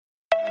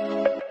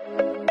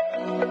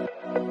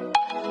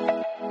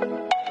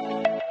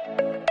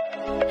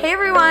Hey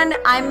everyone,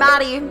 I'm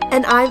Maddie.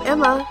 And I'm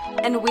Emma.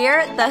 And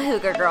we're the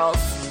Hygge Girls.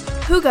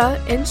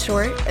 Hygge, in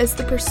short, is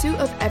the pursuit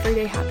of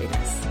everyday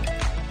happiness.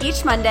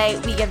 Each Monday,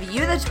 we give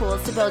you the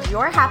tools to build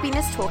your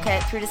happiness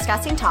toolkit through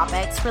discussing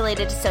topics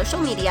related to social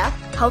media,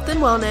 health and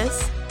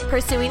wellness,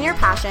 pursuing your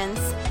passions,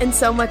 and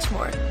so much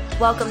more.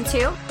 Welcome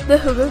to the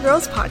Hygge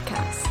Girls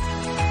Podcast.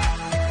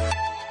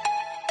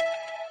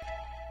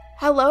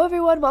 Hello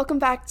everyone, welcome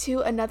back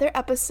to another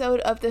episode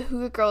of the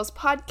Hygge Girls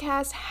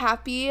Podcast.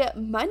 Happy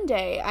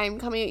Monday. I'm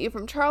coming at you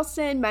from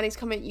Charleston, Maddie's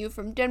coming at you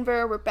from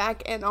Denver. We're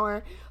back in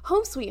our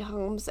home sweet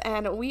homes,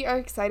 and we are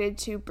excited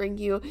to bring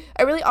you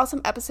a really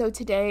awesome episode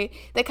today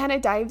that kind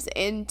of dives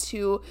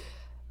into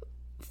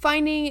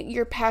finding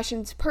your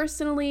passions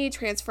personally,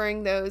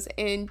 transferring those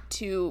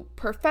into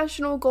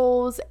professional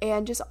goals,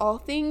 and just all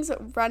things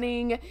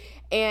running.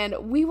 And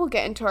we will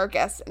get into our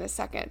guests in a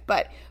second,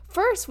 but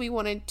first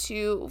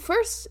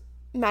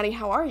Maddie,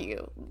 how are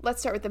you?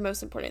 Let's start with the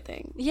most important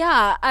thing.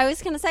 Yeah, I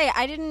was gonna say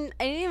I didn't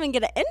even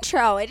get an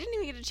intro. I didn't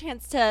even get a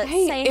chance to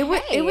say hey.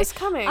 It was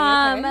coming.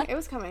 Okay? It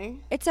was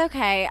coming. It's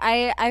okay.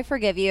 I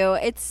forgive you.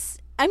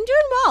 I'm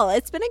doing well.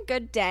 It's been a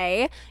good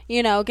day,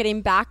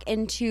 getting back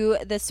into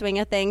the swing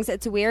of things.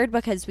 It's weird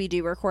because we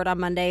do record on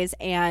Mondays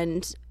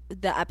and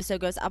the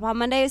episode goes up on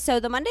Monday. So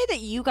the Monday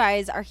that you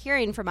guys are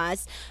hearing from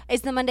us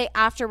is the Monday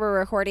after we're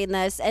recording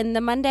this. And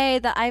the Monday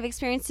that I've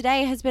experienced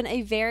today has been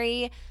a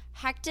very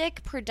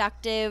hectic,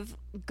 productive,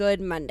 good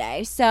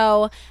Monday.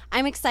 So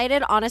I'm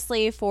excited,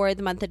 honestly, for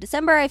the month of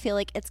December. I feel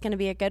like it's going to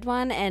be a good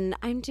one, and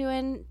I'm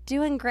doing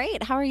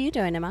great. How are you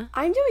doing, Emma?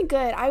 I'm doing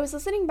good. I was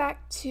listening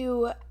back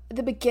to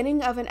the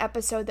beginning of an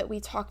episode that we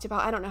talked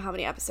about. I don't know how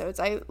many episodes.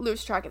 I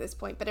lose track at this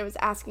point, but it was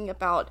asking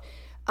about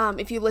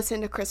if you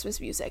listen to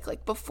Christmas music,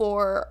 like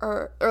before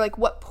or like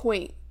what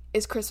point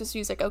is Christmas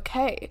music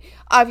okay?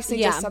 Obviously,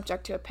 just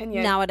subject to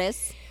opinion. Now it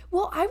is.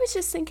 Well, I was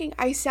just thinking,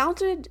 I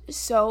sounded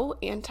so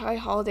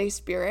anti-holiday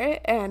spirit,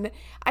 and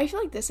I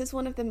feel like this is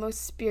one of the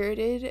most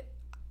spirited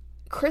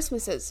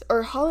Christmases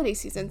or holiday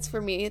seasons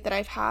for me that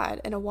I've had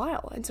in a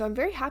while, and so I'm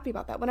very happy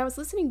about that. When I was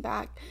listening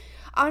back,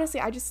 honestly,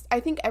 I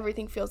think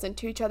everything feels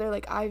into each other.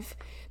 Like, I've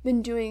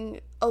been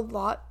doing a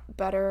lot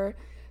better,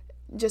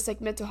 just like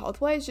mental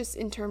health-wise, just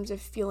in terms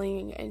of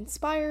feeling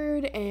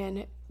inspired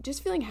and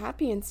just feeling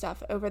happy and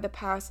stuff over the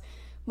past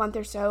month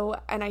or so,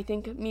 and I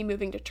think me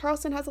moving to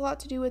Charleston has a lot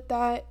to do with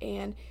that,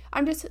 and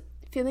I'm just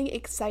feeling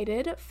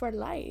excited for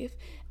life.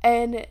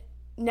 And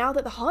now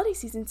that the holiday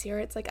season's here,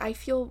 it's like I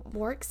feel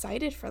more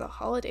excited for the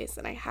holidays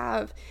than I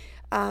have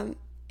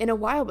in a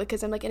while,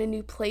 because I'm like in a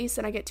new place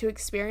and I get to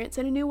experience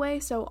in a new way.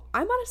 So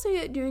I'm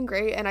honestly doing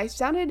great, and I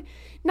sounded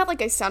not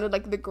like I sounded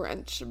like the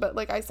Grinch, but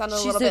like I sounded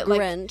a little bit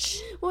Grinch.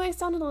 I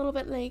sounded a little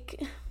bit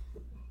like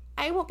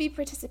I won't be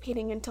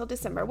participating until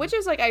December, which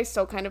is like I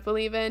still kind of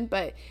believe in,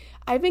 but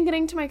I've been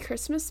getting to my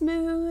Christmas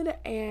mood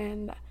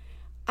and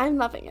I'm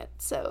loving it.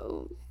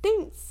 So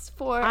thanks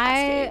for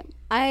asking.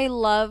 I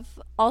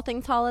love all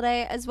things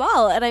holiday as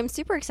well, and I'm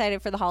super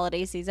excited for the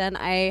holiday season.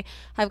 I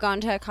have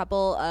gone to a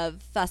couple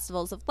of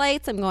festivals of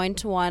lights. I'm going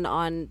to one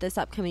on this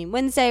upcoming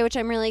Wednesday, which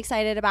I'm really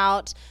excited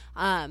about.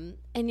 And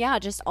yeah,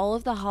 just all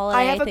of the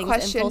holiday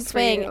things in full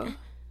swing. You.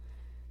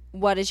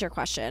 What is your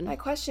question? My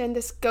question,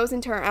 this goes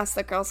into our Ask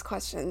the Girls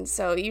question,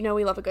 so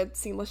we love a good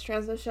seamless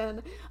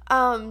transition.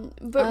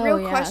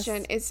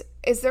 Question is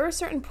there a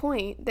certain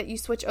point that you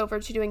switch over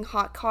to doing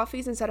hot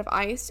coffees instead of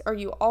iced? Are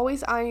you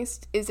always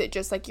iced? Is it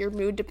just like your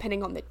mood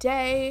depending on the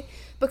day?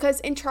 Because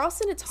in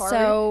Charleston it's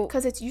hard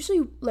because it's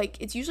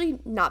usually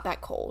not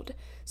that cold.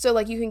 So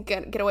like you can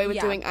get away with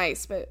doing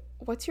ice, but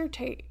what's your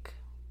take?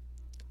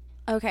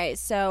 Okay,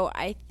 so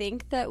I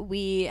think that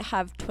we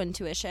have twin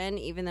tuition,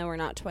 even though we're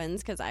not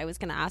twins, because I was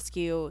going to ask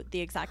you the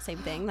exact same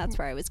thing. That's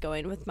where I was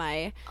going with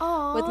my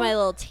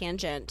little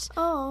tangent.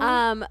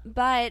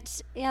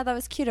 But yeah, that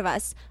was cute of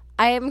us.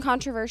 I am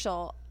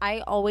controversial. I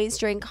always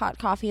drink hot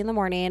coffee in the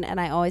morning, and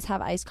I always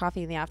have iced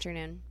coffee in the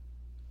afternoon.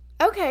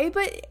 Okay,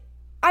 but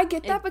I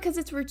get that because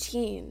it's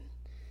routine.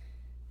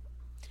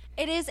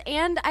 It is,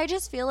 and I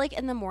just feel like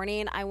in the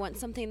morning I want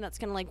something that's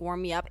going to like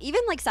warm me up. Even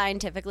like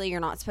scientifically,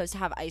 you're not supposed to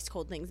have ice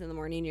cold things in the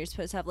morning. You're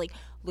supposed to have like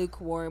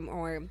lukewarm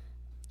or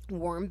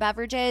warm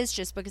beverages,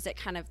 just because it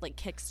kind of like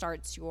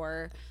kickstarts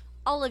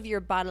all of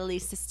your bodily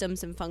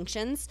systems and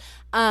functions.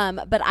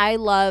 But I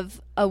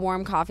love a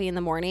warm coffee in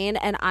the morning,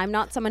 and I'm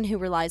not someone who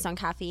relies on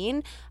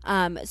caffeine.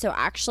 So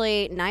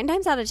actually 9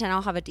 times out of 10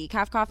 I'll have a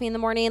decaf coffee in the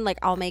morning. Like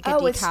I'll make a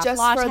decaf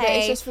latte.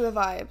 It's just for the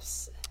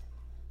vibes.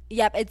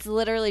 Yep, it's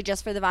literally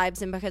just for the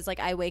vibes, and because like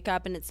I wake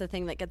up and it's the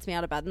thing that gets me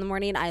out of bed in the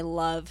morning. I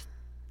love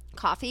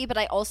coffee, but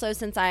I also,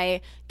 since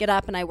I get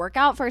up and I work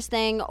out first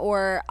thing,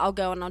 or I'll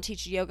go and I'll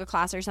teach a yoga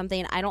class or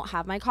something, I don't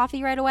have my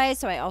coffee right away,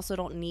 so I also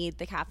don't need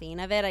the caffeine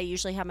of it. I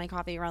usually have my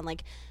coffee around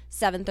like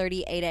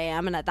 7:30, 8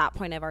 a.m., and at that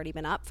point I've already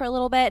been up for a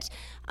little bit.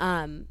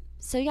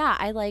 So yeah,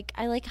 I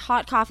like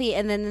hot coffee,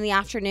 and then in the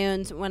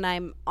afternoons when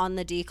I'm on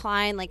the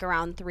decline, like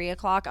around 3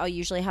 o'clock, I'll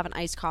usually have an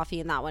iced coffee,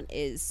 and that one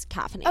is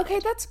caffeinated. Okay,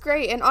 that's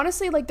great. And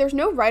honestly, like there's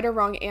no right or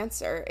wrong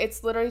answer.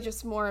 It's literally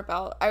just more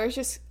about, I was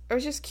just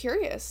just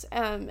curious.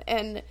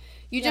 And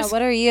you just,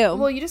 what are you?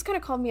 Well, you just kind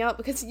of called me out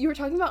because you were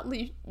talking about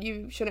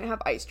you shouldn't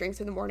have ice drinks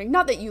in the morning.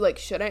 Not that you like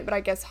shouldn't, but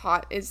I guess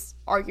hot is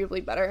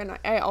arguably better. And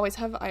I always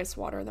have ice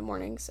water in the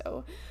morning,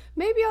 so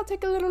maybe I'll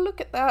take a little look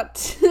at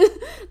that.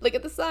 Look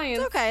at the science.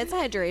 It's okay. It's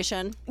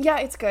hydration. Yeah,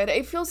 it's good.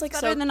 It feels like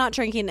better than not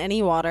drinking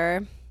any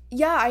water.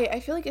 Yeah, I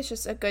feel like it's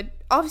just a good,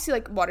 obviously,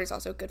 like, water's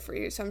also good for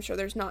you, so I'm sure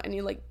there's not any,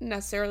 like,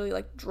 necessarily,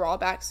 like,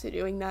 drawbacks to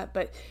doing that,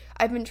 but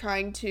I've been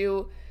trying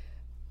to,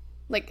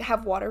 like,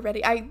 have water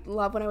ready. I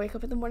love when I wake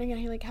up in the morning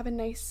and I, like, have a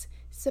nice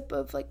sip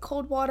of, like,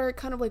 cold water. It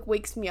kind of, like,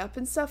 wakes me up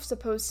and stuff,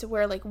 supposed to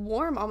where, like,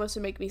 warm almost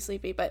would make me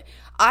sleepy, but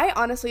I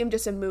honestly am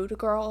just a mood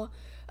girl.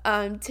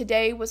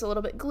 Today was a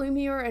little bit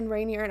gloomier and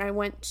rainier, and I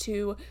went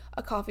to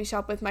a coffee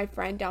shop with my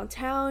friend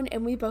downtown,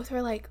 and we both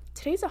were like,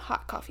 today's a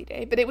hot coffee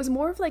day, but it was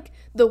more of like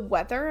the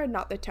weather and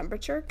not the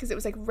temperature, because it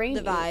was like rainy.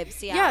 The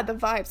vibes, yeah. Yeah, the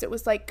vibes. It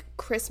was like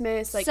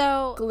Christmas, like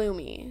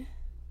gloomy.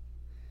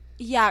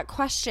 Yeah,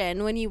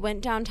 question. When you went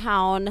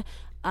downtown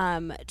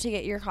to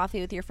get your coffee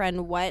with your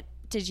friend, what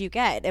did you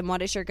get, and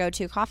what is your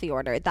go-to coffee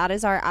order? That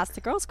is our Ask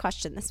the Girls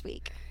question this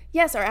week.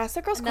 Yes, our Ask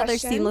the Girls question. Another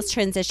seamless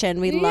transition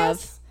we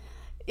love.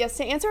 Yes,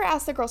 to answer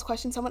Ask the Girls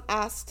question, someone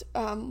asked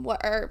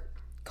what our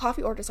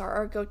coffee orders are,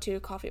 our go-to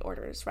coffee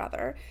orders,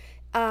 rather.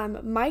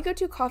 My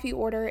go-to coffee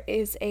order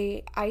is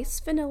a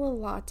iced vanilla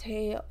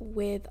latte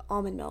with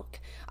almond milk.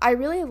 I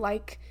really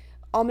like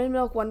almond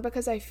milk, one,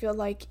 because I feel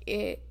like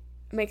it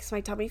makes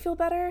my tummy feel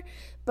better,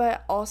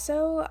 but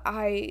also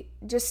I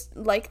just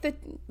like the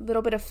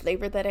little bit of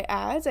flavor that it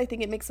adds. I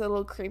think it makes it a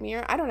little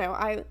creamier. I don't know.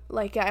 I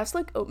also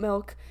like oat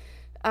milk,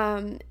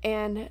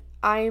 and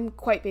I'm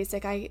quite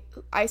basic.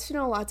 Iced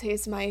vanilla latte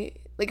is my,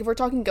 like, if we're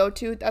talking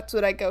go-to, that's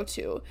what I go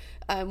to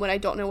when I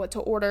don't know what to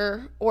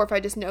order, or if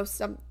I just know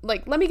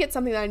let me get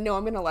something that I know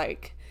I'm going to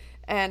like,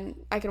 and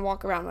I can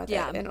walk around with it,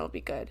 and it'll be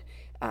good.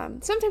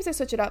 Sometimes I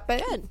switch it up,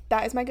 but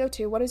that is my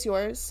go-to. What is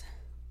yours?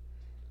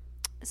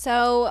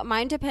 So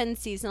mine depends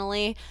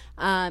seasonally.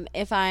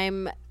 If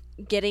I'm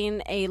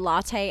getting a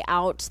latte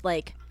out,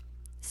 like,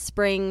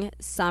 spring,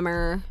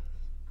 summer,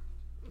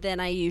 then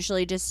I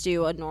usually just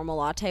do a normal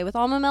latte with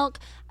almond milk,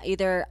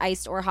 either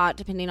iced or hot,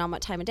 depending on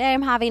what time of day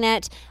I'm having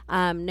it.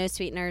 No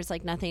sweeteners,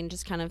 like nothing,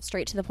 just kind of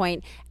straight to the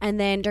point. And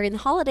then during the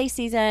holiday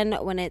season,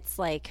 when it's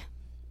like,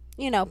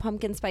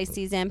 pumpkin spice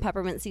season,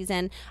 peppermint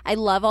season, I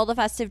love all the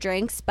festive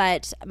drinks,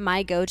 but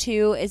my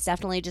go-to is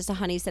definitely just a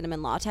honey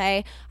cinnamon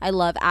latte. I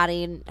love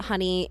adding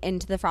honey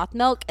into the frothed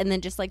milk and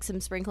then just like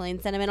some sprinkling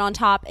cinnamon on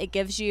top. It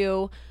gives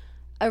you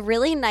a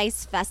really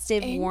nice,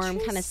 festive, warm,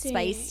 kind of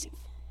spiced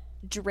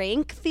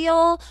drink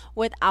feel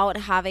without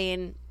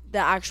having the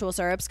actual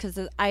syrups, because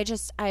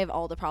I have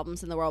all the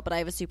problems in the world, but I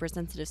have a super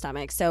sensitive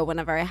stomach, so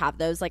whenever I have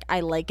those, like, I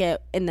like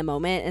it in the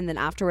moment, and then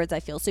afterwards I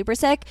feel super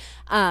sick.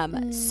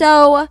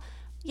 So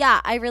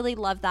yeah, I really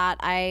love that.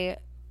 I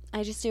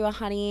just do a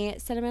honey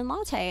cinnamon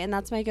latte, and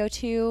that's my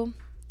go-to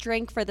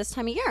drink for this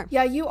time of year.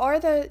 Yeah, you are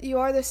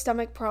the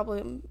stomach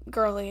problem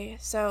girly,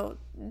 so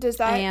does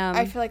that,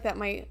 I feel like that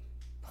might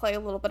play a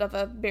little bit of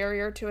a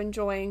barrier to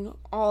enjoying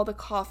all the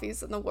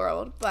coffees in the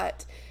world,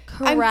 but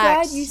I'm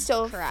glad you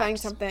still find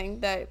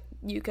something that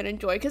you can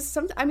enjoy, because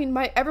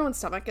everyone's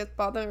stomach gets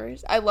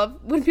bothers. I love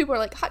when people are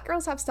like, hot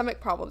girls have stomach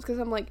problems, because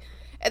I'm like,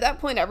 at that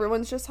point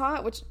everyone's just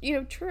hot, which,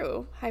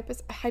 true,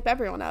 hype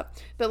everyone up,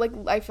 but like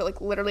I feel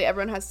like literally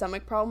everyone has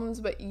stomach problems,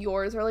 but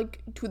yours are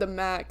like to the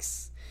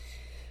max.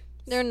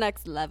 They're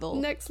next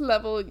level.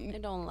 I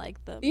don't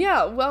like them.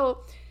 Yeah,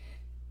 well,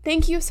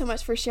 thank you so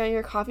much for sharing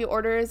your coffee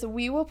orders.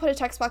 We will put a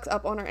text box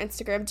up on our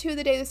Instagram too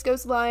the day this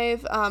goes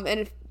live. And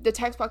if the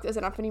text box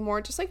isn't up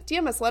anymore, just like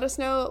DM us, let us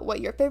know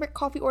what your favorite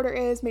coffee order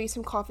is, maybe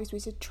some coffees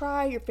we should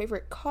try, your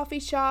favorite coffee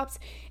shops,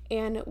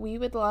 and we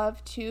would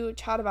love to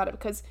chat about it,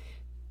 because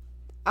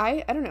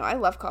I don't know, I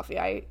love coffee.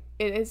 It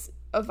is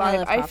a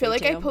vibe. I feel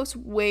like too. I post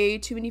way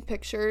too many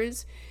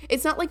pictures.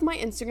 It's not like my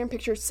Instagram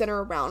pictures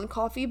center around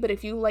coffee, but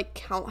if you like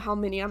count how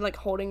many I'm like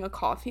holding a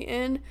coffee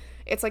in,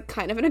 it's like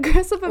kind of an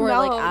aggressive amount.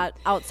 Or like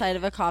outside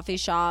of a coffee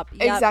shop.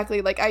 Yep.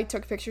 Exactly. Like I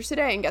took pictures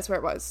today, and guess where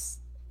it was?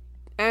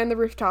 And the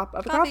rooftop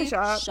of a coffee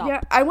shop.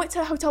 Yeah, I went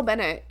to Hotel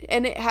Bennett,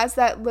 and it has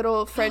that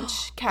little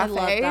French cafe. I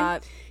love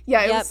that.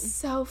 Yeah, it was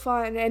so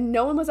fun, and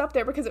no one was up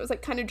there because it was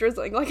like kind of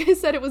drizzling. Like I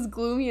said, it was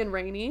gloomy and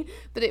rainy,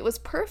 but it was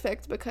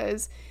perfect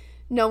because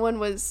no one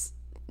was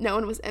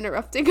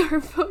interrupting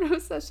our photo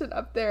session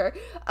up there.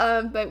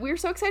 But we were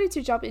so excited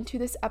to jump into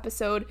this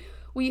episode.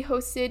 We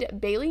hosted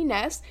Bailey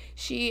Ness.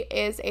 She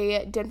is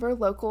a Denver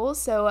local,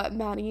 so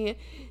Maddie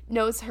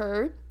knows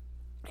her,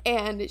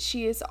 and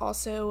she is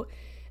also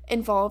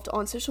involved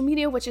on social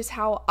media, which is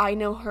how I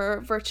know her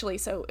virtually.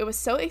 So it was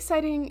so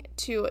exciting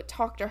to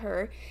talk to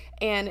her,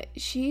 and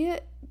she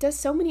does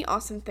so many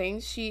awesome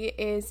things. She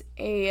is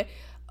a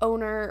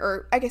owner,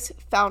 or I guess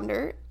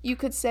founder, you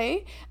could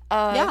say,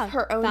 of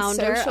her own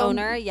social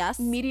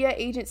media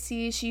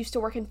agency. She used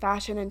to work in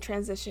fashion and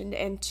transitioned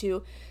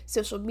into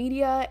social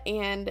media.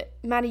 And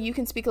Maddie, you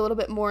can speak a little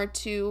bit more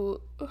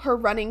to her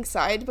running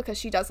side, because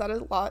she does that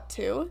a lot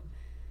too.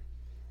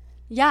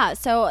 Yeah,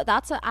 so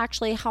that's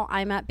actually how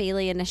I met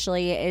Bailey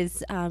initially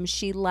is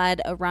she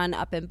led a run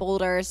up in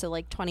Boulder, so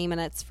like 20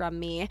 minutes from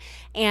me.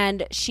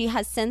 And she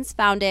has since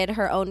founded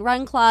her own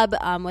run club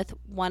with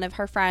one of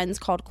her friends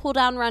called Cool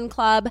Down Run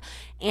Club.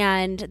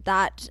 And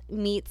that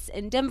meets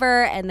in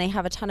Denver, and they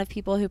have a ton of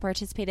people who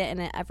participate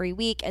in it every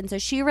week. And so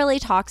she really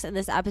talks in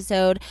this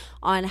episode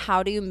on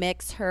how to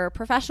mix her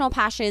professional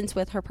passions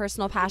with her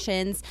personal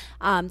passions,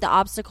 the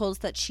obstacles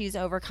that she's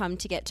overcome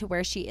to get to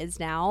where she is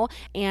now,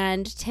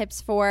 and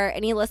tips for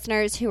any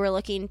listeners who are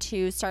looking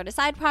to start a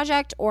side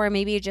project or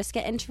maybe just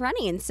get into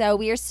running. So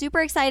we are super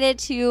excited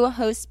to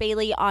host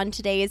Bailey on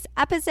today's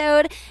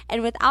episode.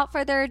 And without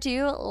further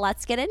ado,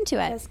 let's get into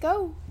it. Let's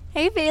go.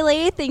 Hey,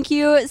 Bailey. Thank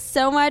you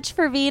so much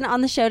for being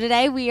on the show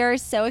today. We are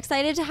so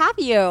excited to have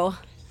you.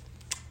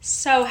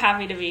 So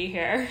happy to be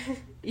here.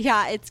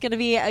 Yeah, it's going to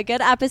be a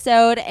good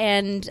episode.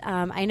 And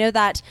I know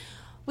that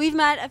we've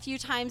met a few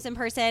times in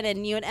person,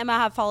 and you and Emma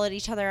have followed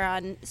each other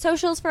on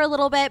socials for a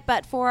little bit.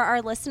 But for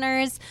our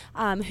listeners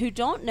who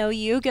don't know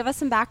you, give us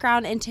some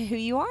background into who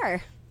you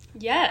are.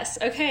 Yes.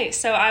 Okay.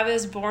 So I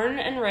was born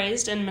and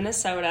raised in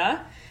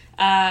Minnesota.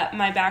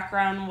 My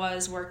background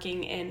was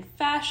working in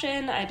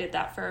fashion. I did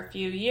that for a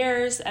few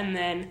years and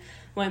then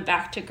went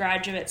back to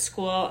graduate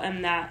school,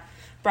 and that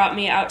brought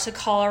me out to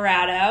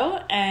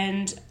Colorado.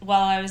 And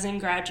while I was in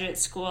graduate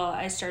school,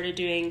 I started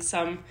doing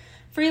some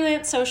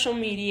freelance social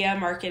media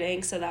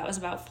marketing. So that was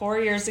about 4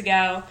 years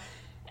ago.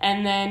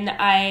 And then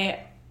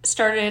I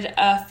started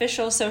an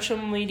official social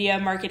media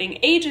marketing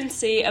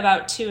agency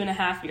about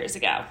 2.5 years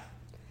ago.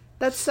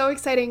 That's so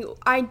exciting.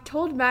 I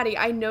told Maddie,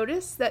 I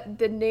noticed that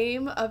the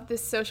name of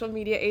this social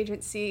media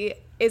agency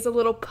is a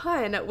little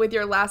pun with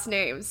your last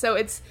name. So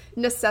it's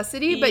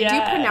Necessity, but Yes. do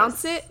you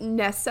pronounce it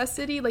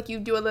Necessity? Like you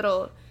do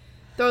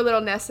throw a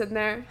little ness in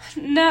there?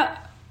 No,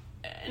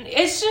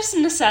 it's just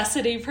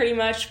Necessity pretty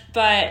much.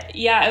 But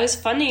yeah, it was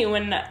funny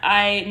when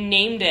I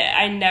named it.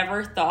 I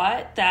never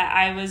thought that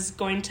I was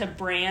going to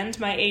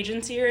brand my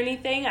agency or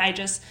anything. I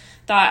just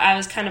thought I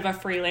was kind of a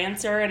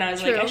freelancer, and I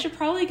was True. like, I should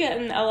probably get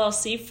an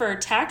LLC for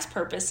tax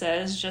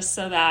purposes just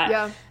so that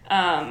Yeah.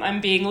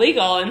 I'm being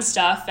legal and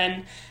stuff.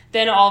 And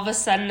then all of a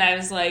sudden I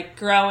was like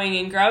growing,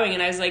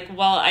 and I was like,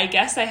 well, I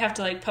guess I have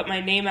to like put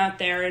my name out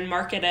there and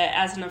market it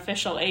as an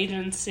official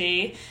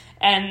agency.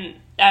 And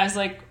I was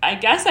like, I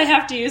guess I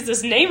have to use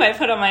this name I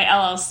put on my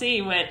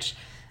LLC, which,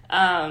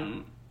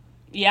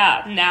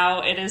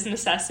 now it is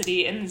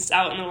Necessity and it's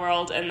out in the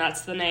world, and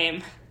that's the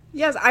name.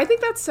 Yes, I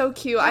think that's so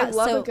cute. I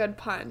love a good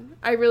pun.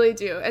 I really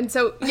do. And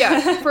so,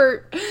 yeah,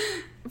 for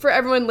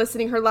everyone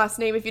listening, her last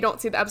name, if you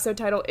don't see the episode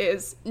title,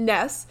 is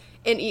Ness,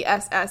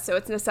 Ness. So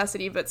it's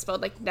Necessity, but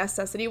spelled like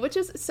Necessity, which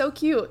is so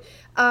cute.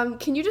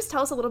 Can you just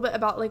tell us a little bit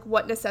about like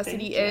what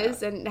Necessity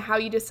is and how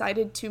you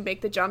decided to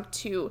make the jump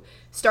to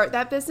start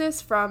that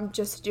business from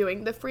just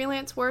doing the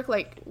freelance work?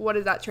 Like, what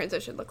does that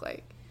transition look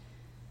like?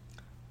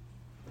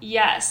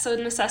 Yes, so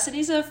Necessity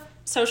is a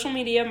social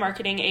media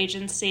marketing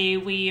agency.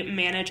 We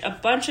manage a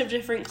bunch of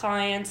different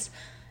clients'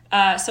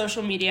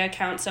 social media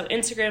accounts, so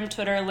Instagram,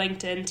 Twitter,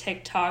 LinkedIn,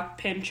 TikTok,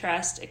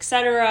 Pinterest,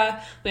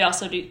 etc. We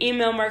also do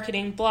email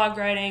marketing, blog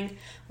writing,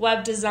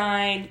 web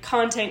design,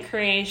 content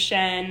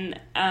creation,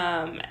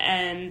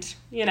 and,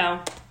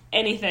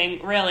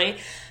 anything really.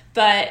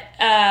 But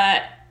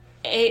how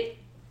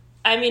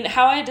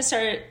I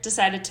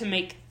decided to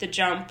make the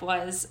jump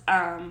was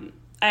I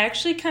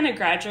actually kind of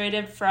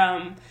graduated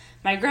from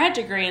my grad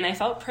degree, and I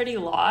felt pretty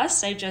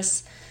lost. I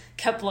just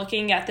kept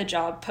looking at the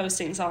job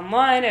postings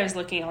online. I was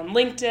looking on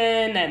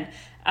LinkedIn, and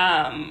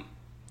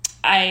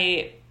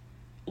I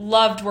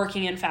loved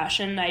working in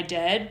fashion. I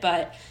did,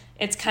 but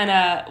it's kind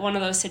of one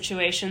of those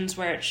situations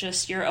where it's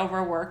just you're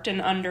overworked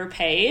and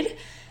underpaid.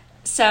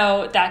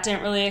 So that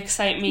didn't really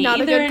excite me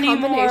Not either a good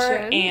anymore.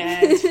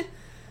 combination.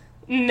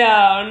 And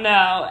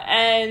no.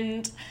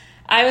 And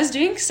I was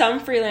doing some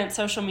freelance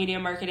social media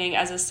marketing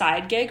as a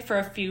side gig for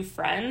a few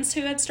friends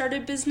who had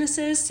started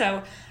businesses,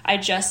 so I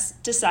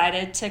just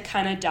decided to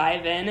kind of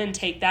dive in and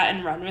take that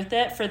and run with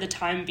it for the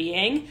time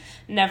being,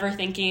 never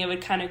thinking it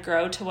would kind of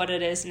grow to what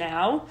it is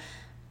now.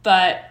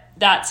 But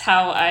that's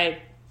how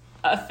I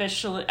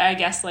officially,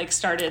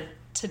 started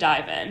to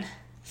dive in.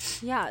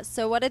 Yeah,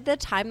 so what did the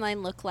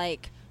timeline look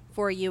like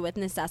for you with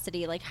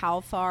Necessity? Like, how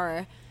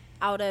far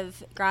out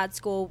of grad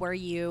school were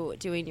you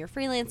doing your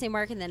freelancing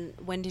work, and then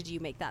when did you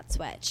make that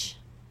switch?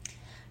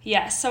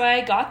 Yeah, so I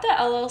got the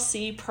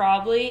LLC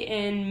probably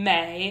in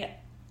May,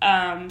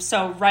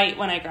 so right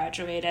when I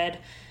graduated,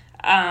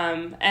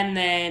 and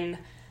then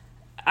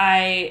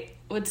I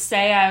would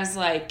say I was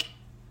like,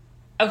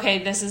 okay,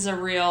 this is a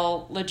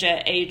real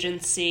legit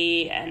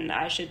agency, and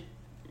I should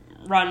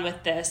run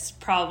with this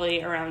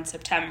probably around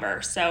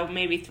September, so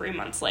maybe 3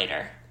 months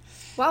later.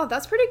 Wow,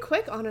 that's pretty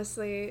quick,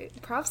 honestly.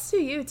 Props to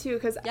you, too,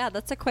 because yeah,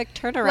 that's a quick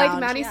turnaround. like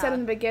Maddie said in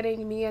the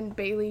beginning, me and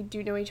Bailey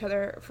do know each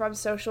other from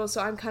social,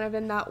 so I'm kind of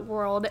in that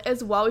world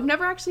as well. We've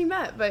never actually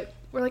met, but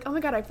we're like, oh my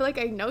god, I feel like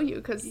I know you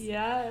because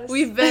Yes.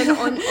 we've been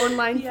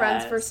online Yes.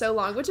 friends for so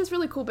long, which is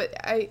really cool. But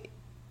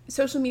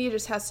social media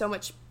just has so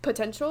much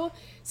potential.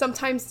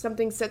 Sometimes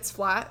something sits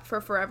flat for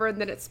forever and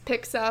then it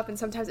picks up, and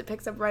sometimes it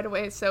picks up right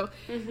away. So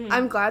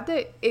I'm glad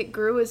that it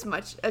grew as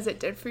much as it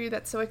did for you.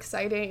 That's so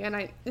exciting.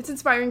 And it's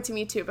inspiring to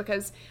me too,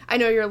 because I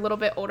know you're a little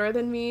bit older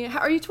than me.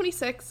 Are you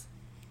 26?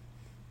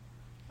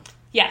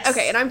 Yes.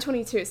 Okay, and I'm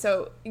 22,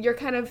 so you're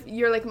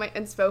like my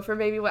inspo for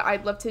maybe what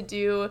I'd love to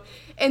do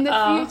in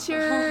the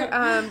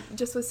future,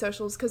 just with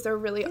socials, because there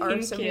really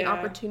are so many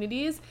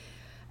opportunities.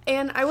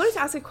 And I wanted to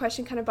ask a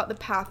question kind of about the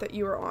path that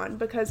you were on,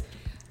 because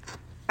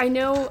I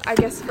know, I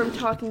guess from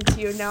talking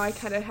to you now, I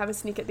kind of have a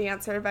sneak at the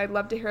answer, but I'd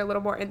love to hear a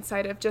little more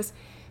insight of just,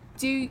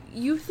 do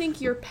you think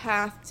your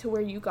path to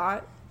where you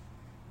got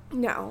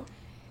now,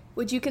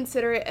 would you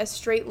consider it a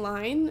straight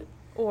line,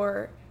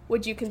 or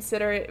would you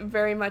consider it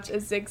very much a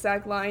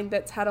zigzag line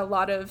that's had a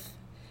lot of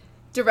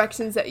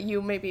directions that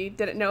you maybe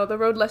didn't know, the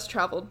road less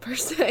traveled per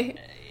se?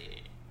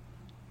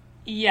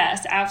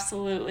 Yes,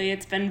 absolutely.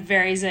 It's been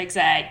very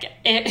zigzag.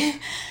 And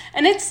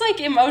it's like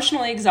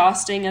emotionally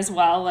exhausting as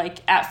well. Like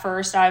at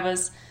first I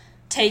was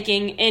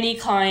taking any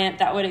client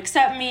that would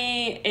accept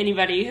me,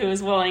 anybody who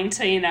was willing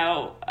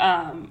to,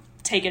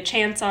 take a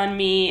chance on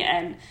me.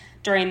 And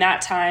during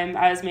that time,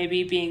 I was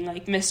maybe being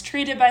like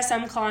mistreated by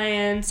some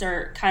clients,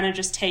 or kind of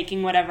just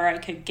taking whatever I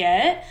could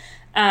get.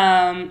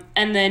 And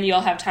then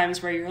you'll have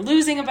times where you're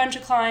losing a bunch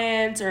of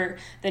clients, or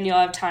then you'll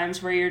have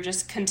times where you're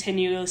just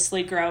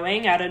continuously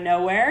growing out of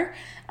nowhere.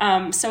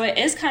 So it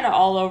is kind of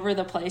all over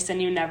the place, and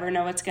you never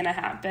know what's going to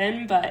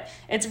happen, but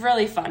it's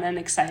really fun and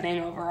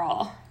exciting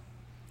overall.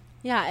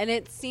 Yeah, and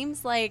it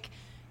seems like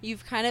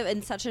you've kind of,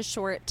 in such a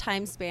short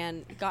time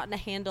span, gotten a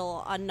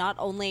handle on not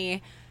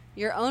only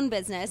your own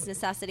business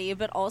necessity,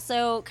 but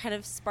also kind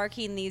of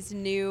sparking these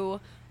new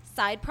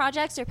side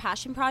projects or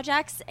passion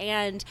projects.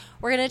 And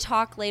we're going to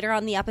talk later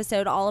on the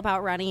episode all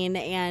about running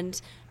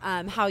and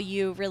how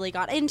you really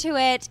got into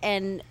it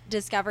and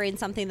discovering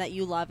something that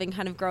you love and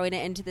kind of growing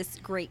it into this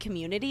great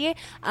community.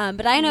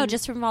 But I know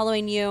just from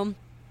following you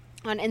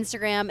on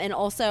Instagram, and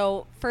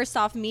also first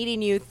off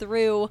meeting you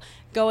through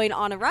going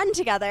on a run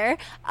together,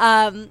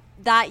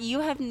 that you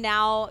have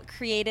now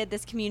created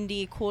this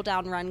community Cool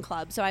Down Run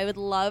Club. So I would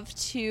love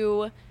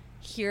to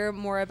hear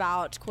more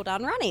about Cool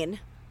Down Running.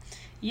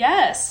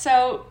 Yes,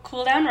 so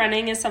Cool Down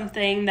Running is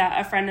something that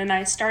a friend and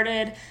I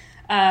started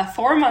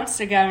 4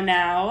 months ago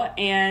now,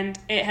 and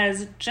it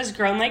has just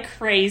grown like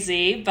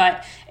crazy.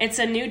 But it's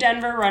a new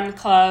Denver run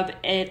club.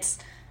 It's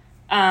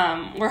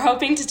we're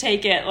hoping to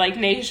take it like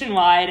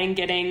nationwide and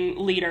getting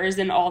leaders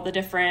in all the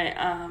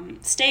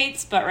different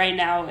states, but right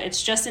now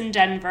it's just in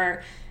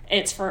Denver.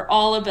 It's for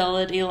all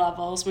ability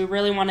levels. We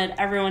really wanted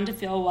everyone to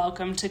feel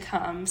welcome to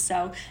come.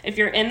 So if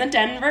you're in the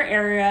Denver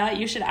area,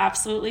 you should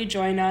absolutely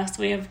join us.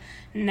 We have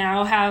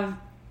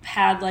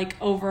had like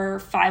over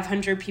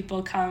 500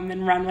 people come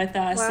and run with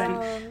us.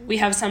 Wow. And we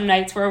have some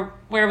nights where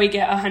we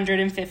get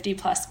 150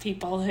 plus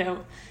people who,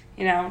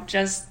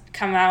 just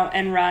come out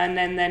and run,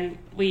 and then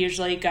we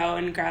usually go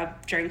and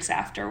grab drinks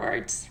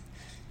afterwards.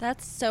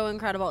 That's so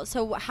incredible.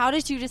 So how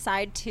did you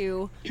decide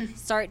to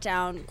start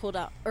Cool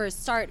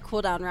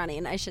Down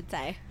Running, I should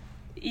say?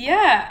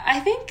 Yeah,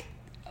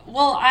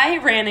 I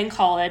ran in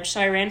college.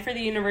 So I ran for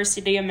the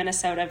University of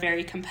Minnesota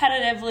very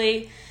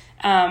competitively.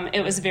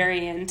 It was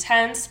very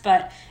intense,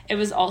 but it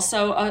was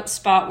also a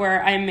spot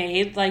where I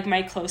made like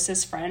my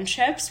closest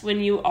friendships. When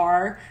you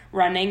are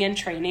running and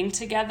training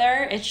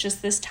together, it's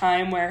just this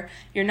time where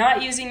you're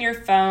not using your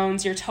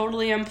phones, you're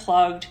totally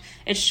unplugged.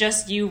 It's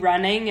just you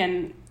running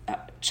and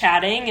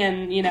chatting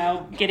and,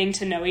 getting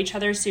to know each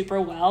other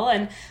super well.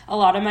 And a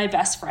lot of my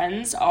best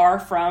friends are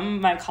from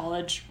my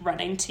college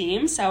running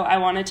team. So I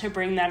wanted to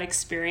bring that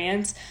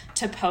experience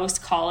to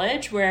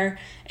post-college, where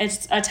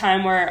it's a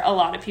time where a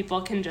lot of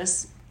people can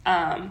just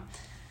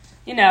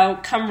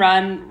come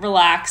run,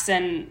 relax,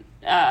 and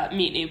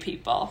meet new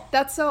people.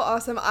 That's so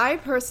awesome. I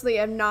personally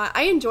am not,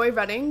 I enjoy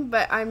running,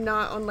 but I'm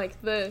not on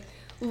like the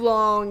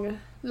long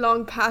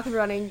path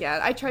running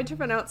yet. I tried to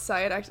run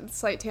outside, actually,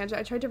 slight tangent,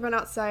 I tried to run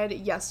outside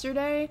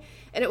yesterday,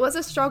 and it was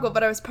a struggle,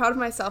 but I was proud of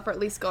myself for at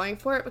least going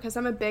for it, because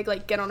I'm a big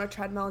like get on a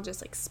treadmill and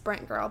just like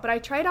sprint girl. But I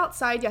tried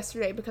outside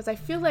yesterday because I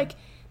feel like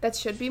that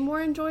should be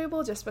more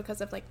enjoyable, just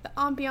because of like the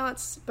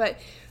ambiance. But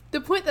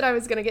the point that I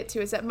was going to get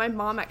to is that my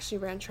mom actually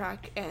ran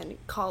track in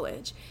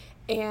college,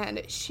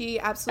 and she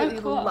absolutely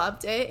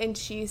loved it. And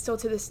she still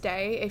to this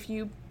day, if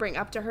you bring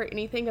up to her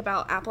anything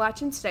about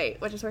Appalachian State,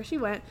 which is where she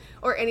went,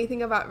 or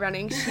anything about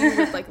running, she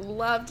would like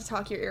love to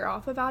talk your ear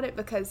off about it,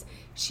 because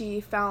she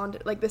found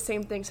like the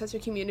same thing, such a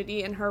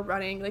community in her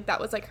running. Like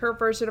that was like her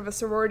version of a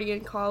sorority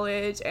in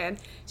college, and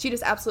she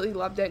just absolutely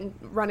loved it. And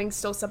running's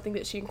still something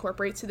that she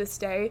incorporates to this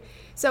day.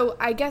 So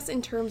I guess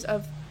in terms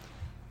of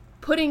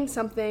putting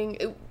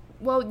something,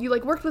 well, you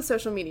like worked with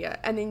social media,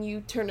 and then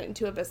you turned it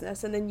into a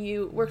business, and then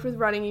you worked with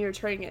running and you're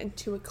turning it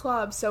into a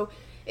club. So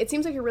it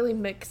seems like you're really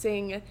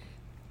mixing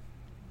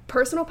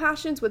personal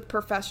passions with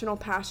professional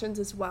passions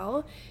as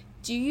well.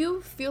 Do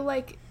you feel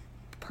like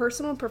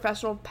personal and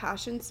professional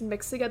passions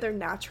mix together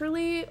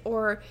naturally,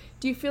 or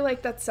do you feel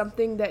like that's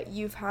something that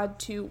you've had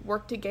to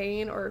work to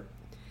gain? Or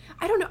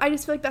I don't know. I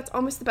just feel like that's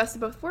almost the best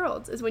of both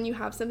worlds, is when you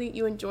have something that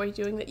you enjoy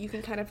doing that you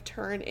can kind of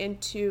turn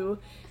into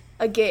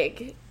a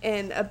gig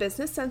in a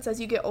business sense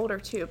as you get older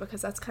too, because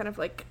that's kind of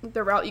like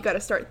the route you got to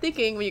start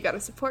thinking when you got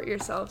to support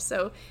yourself.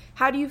 So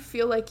how do you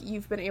feel like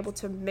you've been able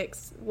to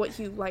mix what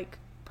you like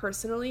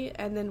personally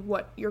and then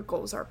what your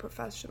goals are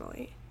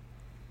professionally?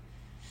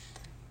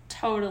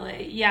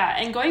 Totally. Yeah.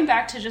 And going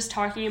back to just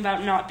talking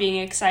about not being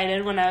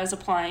excited when I was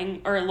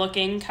applying or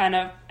looking kind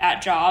of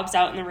at jobs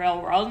out in the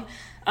real world,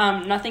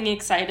 nothing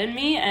excited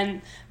me,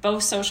 and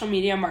both social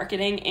media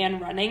marketing and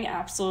running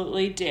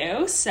absolutely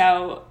do.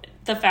 So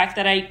the fact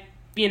that I,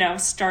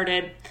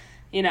 started,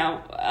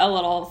 a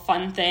little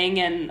fun thing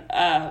and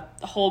a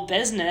whole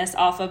business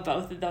off of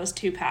both of those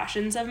two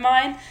passions of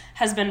mine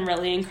has been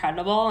really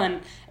incredible.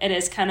 And it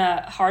is kind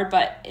of hard,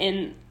 but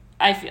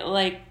I feel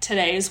like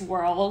today's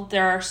world,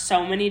 there are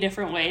so many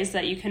different ways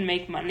that you can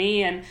make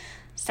money and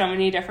so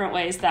many different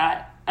ways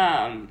that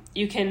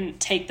you can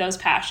take those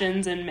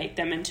passions and make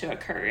them into a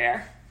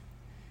career.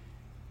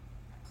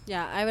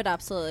 Yeah, I would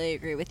absolutely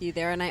agree with you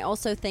there. And I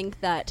also think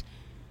that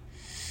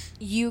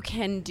you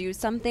can do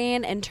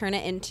something and turn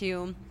it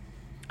into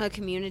a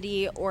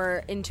community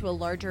or into a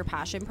larger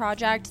passion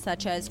project,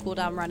 such as Cool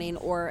Down Running,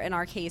 or in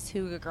our case,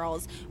 Hygge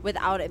Girls,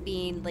 without it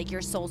being like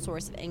your sole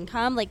source of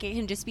income. Like, it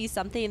can just be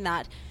something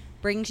that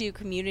brings you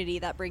community,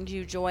 that brings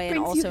you joy, and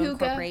also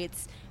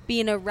incorporates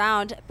being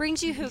around,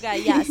 brings you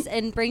hygge, yes,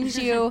 and brings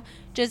you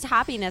just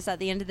happiness at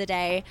the end of the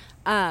day.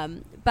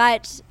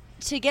 But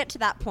to get to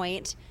that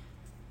point,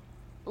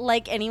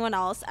 like anyone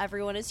else,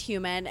 everyone is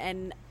human,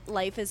 and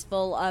life is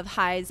full of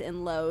highs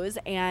and lows.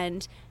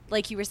 And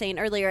like you were saying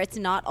earlier, it's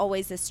not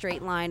always a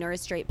straight line or a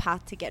straight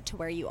path to get to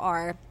where you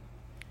are.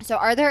 So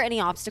are there any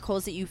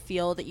obstacles that you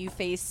feel that you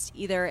faced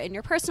either in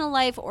your personal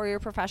life or your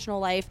professional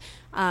life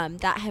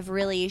that have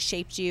really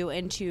shaped you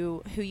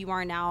into who you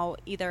are now,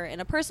 either in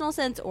a personal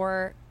sense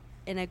or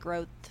in a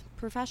growth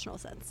professional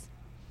sense?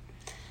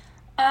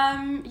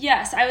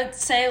 Yes, I would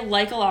say,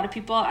 like a lot of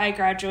people, I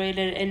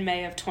graduated in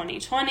May of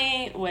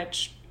 2020,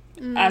 which,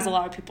 as a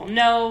lot of people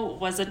know,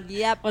 was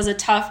a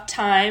tough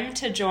time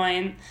to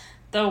join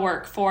the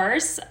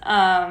workforce.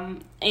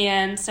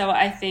 And so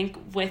I think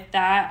with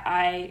that,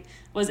 I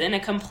was in a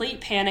complete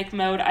panic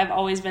mode. I've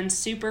always been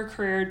super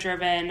career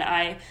driven.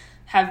 I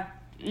have,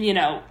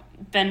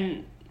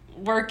 been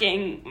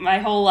working my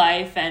whole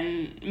life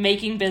and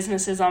making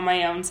businesses on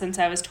my own since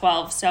I was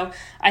 12. So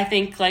I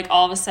think like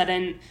all of a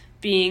sudden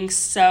being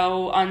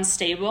so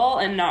unstable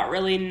and not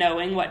really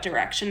knowing what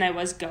direction I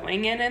was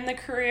going in the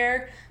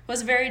career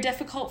was very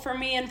difficult for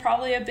me, and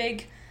probably a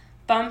big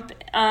bump.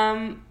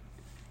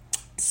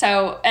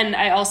 So, and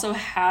I also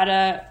had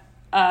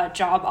a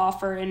job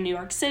offer in New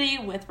York City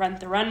with Rent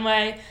the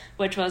Runway,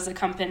 which was a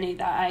company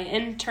that I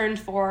interned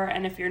for.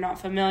 And if you're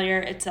not familiar,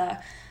 it's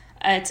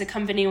a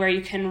company where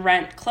you can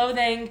rent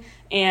clothing.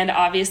 And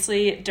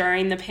obviously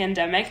during the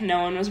pandemic,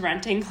 no one was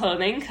renting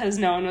clothing because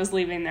no one was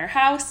leaving their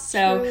house.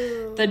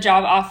 So the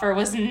job offer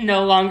was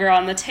no longer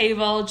on the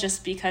table,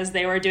 just because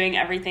they were doing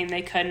everything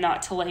they could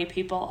not to lay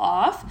people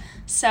off.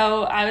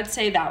 So I would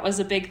say that was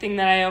a big thing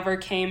that I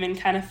overcame and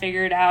kind of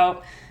figured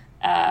out,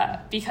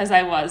 because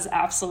I was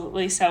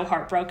absolutely so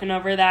heartbroken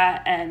over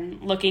that.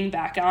 And looking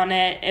back on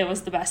it, it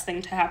was the best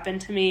thing to happen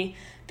to me,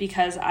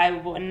 because I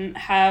wouldn't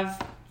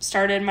have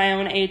started my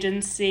own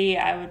agency.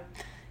 I would,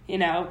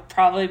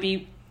 probably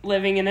be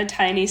living in a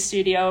tiny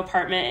studio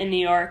apartment in New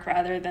York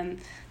rather than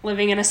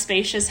living in a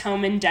spacious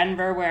home in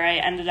Denver, where I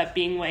ended up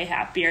being way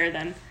happier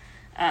than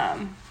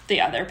the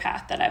other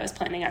path that I was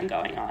planning on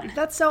going on.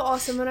 That's so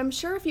awesome. And I'm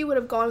sure if you would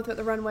have gone with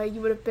the runway, you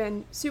would have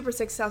been super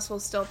successful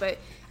still. But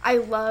I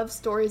love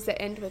stories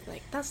that end with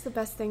like, that's the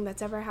best thing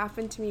that's ever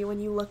happened to me, when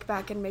you look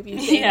back and maybe you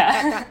think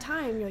at that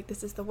time, you're like,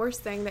 this is the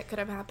worst thing that could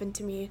have happened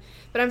to me.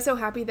 But I'm so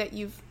happy that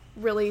you've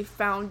really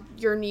found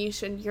your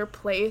niche and your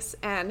place.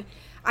 And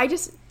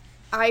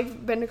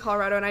I've been to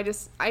Colorado, and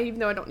even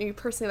though I don't know you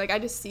personally, like, I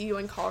just see you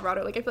in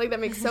Colorado. Like, I feel like that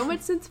makes so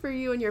much sense for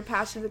you and your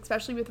passions,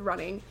 especially with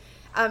running.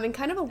 And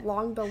kind of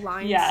along the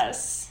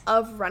lines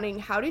of running,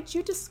 how did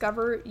you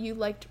discover you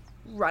liked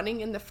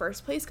running in the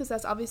first place? Because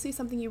that's obviously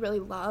something you really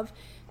love.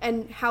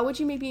 And how would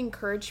you maybe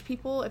encourage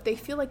people if they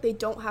feel like they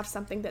don't have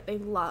something that they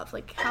love?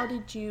 Like, how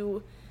did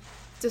you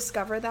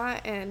discover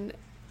that and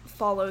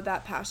follow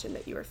that passion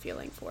that you were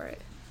feeling for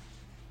it?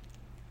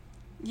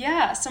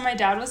 Yeah, so my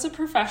dad was a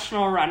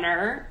professional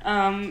runner,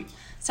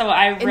 so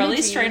I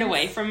really strayed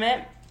away from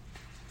it.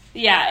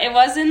 Yeah, it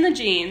was in the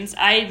genes.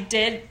 I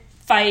did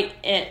fight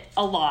it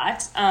a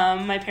lot.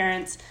 My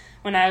parents,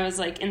 when I was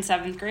like in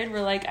 7th grade, were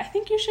like, I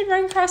think you should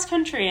run cross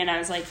country. And I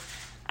was like,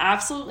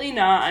 absolutely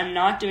not. I'm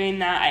not doing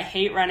that. I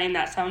hate running.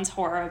 That sounds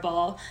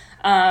horrible.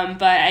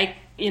 But I,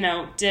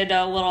 did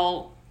a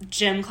little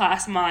gym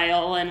class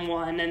mile and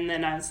won. And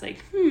then I was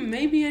like,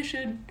 maybe I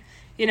should,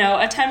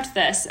 attempt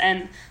this.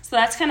 And so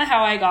that's kind of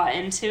how I got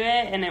into it.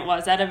 And it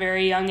was at a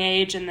very young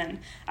age. And then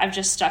I've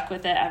just stuck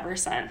with it ever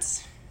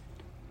since.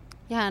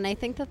 Yeah, and I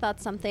think that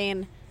that's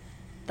something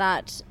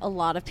that a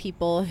lot of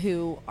people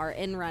who are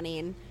in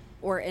running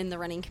or in the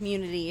running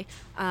community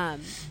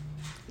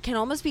can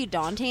almost be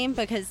daunting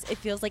because it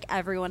feels like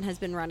everyone has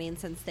been running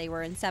since they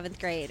were in 7th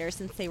grade or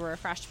since they were a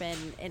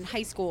freshman in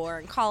high school or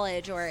in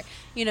college, or,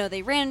 you know,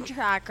 they ran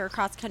track or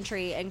cross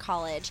country in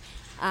college.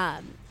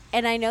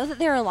 And I know that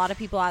there are a lot of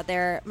people out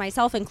there,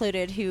 myself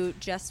included, who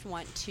just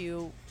want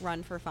to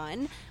run for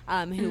fun,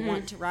 who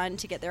want to run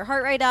to get their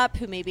heart rate up,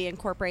 who maybe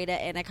incorporate it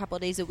in a couple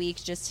of days a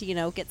week just to, you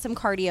know, get some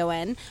cardio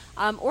in,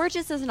 or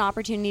just as an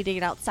opportunity to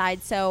get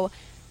outside. So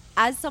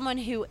as someone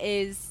who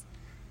is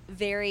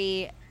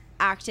very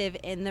active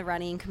in the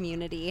running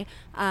community,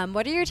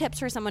 what are your tips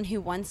for someone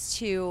who wants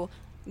to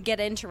get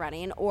into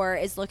running or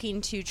is looking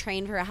to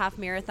train for a half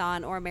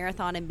marathon or a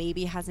marathon and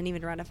maybe hasn't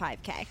even run a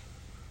 5K?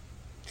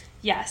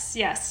 Yes.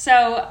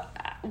 So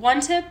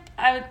one tip,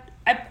 I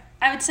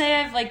would say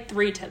I have like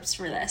 3 tips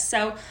for this.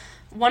 So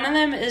one of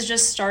them is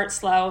just start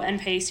slow and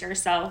pace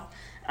yourself.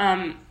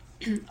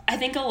 I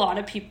think a lot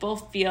of people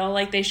feel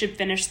like they should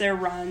finish their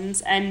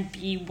runs and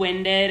be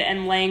winded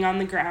and laying on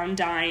the ground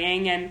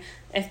dying, and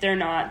if they're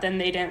not, then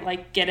they didn't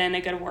like get in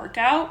a good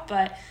workout.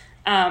 But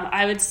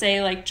I would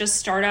say like just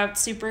start out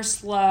super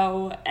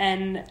slow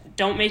and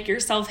don't make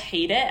yourself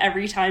hate it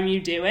every time you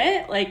do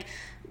it. Like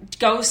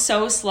go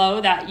so slow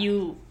that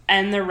you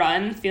end the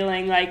run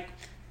feeling like,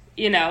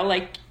 you know,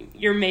 like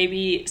you're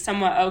maybe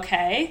somewhat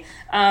okay.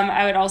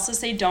 I would also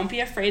say don't be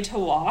afraid to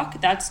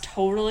walk. That's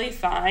totally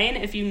fine.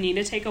 If you need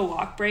to take a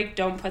walk break,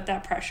 don't put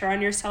that pressure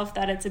on yourself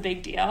that it's a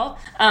big deal.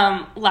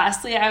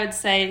 Lastly, I would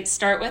say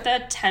start with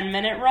a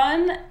 10-minute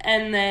run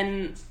and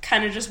then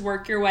kind of just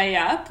work your way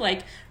up.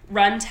 Like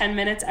run 10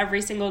 minutes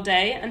every single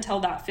day until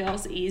that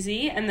feels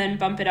easy, and then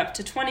bump it up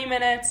to 20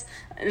 minutes.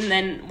 And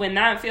then when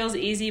that feels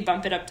easy,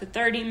 bump it up to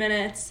 30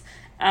 minutes.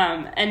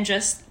 And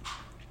just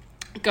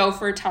go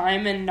for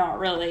time and not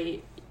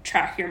really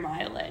track your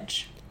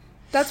mileage.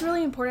 That's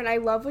really important. I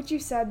love what you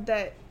said,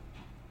 that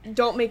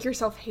don't make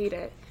yourself hate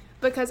it,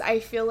 because I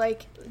feel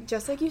like,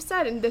 just like you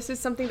said, and this is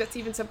something that's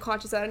even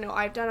subconscious that I know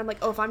I've done, I'm like,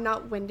 oh, if I'm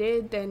not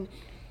winded, then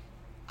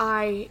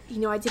I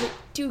didn't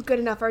do good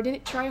enough, or I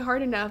didn't try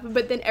hard enough.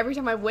 But then every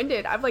time I'm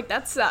winded, I'm like,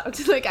 that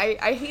sucked. Like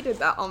I hated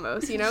that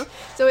almost, you know?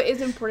 So it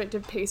is important to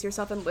pace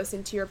yourself and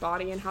listen to your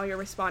body and how you're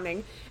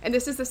responding. And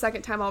this is the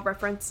second time I'll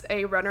reference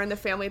a runner in the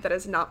family that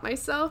is not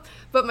myself,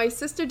 but my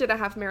sister did a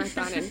half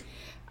marathon,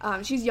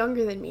 and she's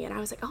younger than me. And I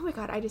was like, oh my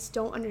God, I just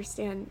don't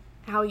understand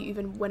how you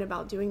even went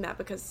about doing that,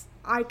 because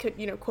I could,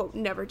 you know, quote,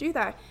 never do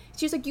that.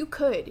 She's like, you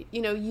could,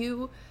 you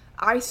know,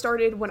 I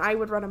started when I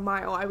would run a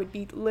mile, I would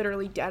be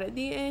literally dead at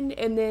the end,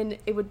 and then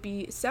it would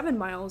be 7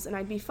 miles and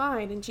I'd be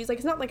fine. And she's like,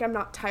 it's not like I'm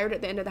not tired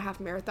at the end of the half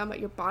marathon, but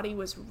your body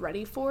was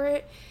ready for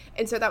it.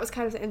 And so that was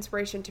kind of the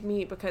inspiration to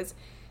me, because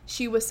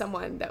she was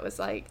someone that was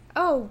like,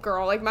 oh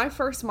girl, like my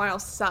first mile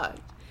sucked.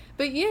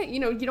 But yeah,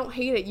 you know, you don't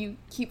hate it. You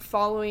keep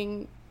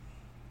following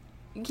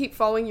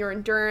your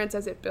endurance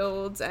as it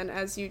builds and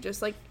as you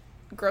just like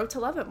grow to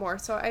love it more.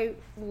 So I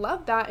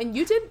love that. And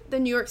you did the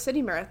New York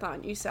City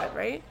Marathon, you said,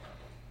 right?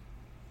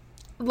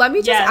 Let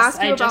me just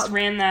ask you about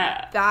ran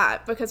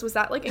that, because was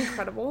that like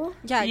incredible?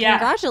 Yeah,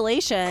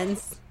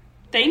 congratulations.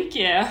 Thank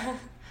you.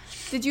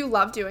 Did you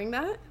love doing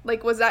that?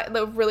 Like, was that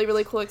a really,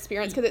 really cool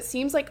experience? Because it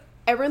seems like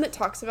everyone that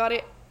talks about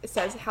it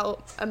says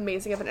how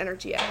amazing of an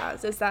energy it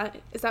has. Is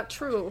that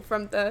true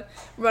from the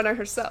runner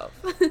herself?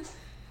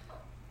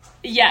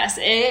 Yes,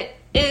 it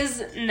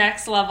is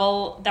next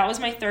level. That was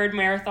my 3rd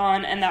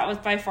marathon, and that was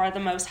by far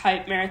the most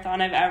hype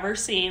marathon I've ever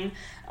seen.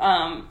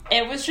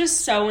 It was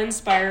just so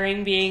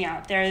inspiring being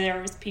out there.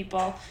 There was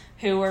people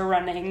who were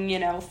running, you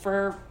know,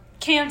 for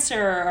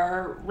cancer,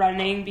 or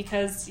running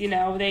because, you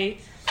know, they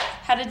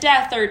had a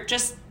death, or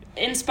just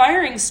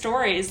inspiring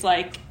stories,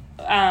 like,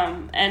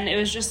 and it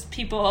was just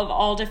people of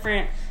all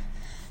different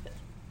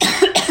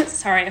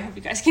sorry, I hope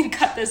you guys can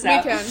cut this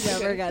out. We can. Yeah,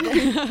 we're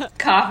good.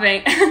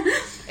 Coughing.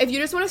 If you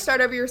just want to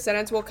start over your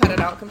sentence, we'll cut it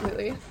out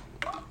completely.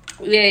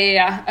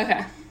 Yeah.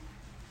 Okay.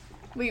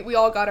 We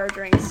all got our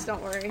drinks,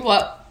 don't worry.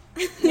 Well,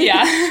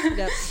 yeah.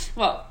 Yep.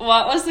 Well,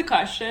 what was the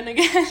question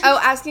again? Oh,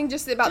 asking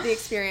just about the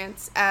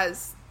experience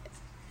as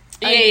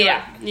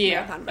Yeah.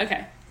 marathon.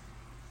 Okay,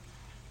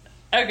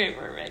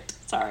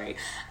 perfect. Sorry.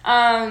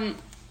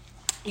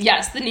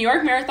 Yes, the New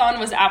York Marathon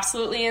was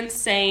absolutely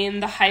insane.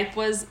 The hype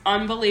was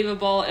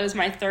unbelievable. It was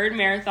my 3rd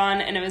marathon,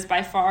 and it was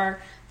by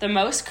far the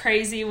most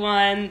crazy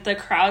one. The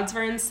crowds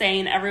were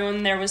insane.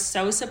 Everyone there was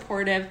so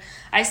supportive.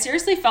 I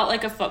seriously felt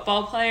like a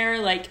football player.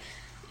 Like,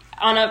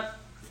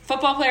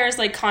 football players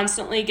like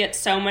constantly get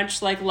so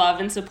much like love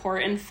and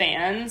support and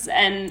fans,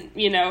 and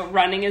you know,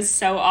 running is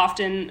so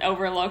often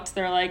overlooked.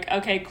 They're like,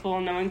 okay, cool,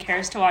 no one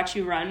cares to watch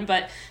you run,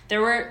 but there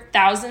were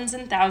thousands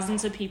and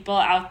thousands of people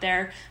out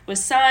there with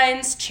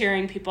signs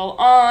cheering people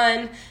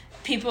on.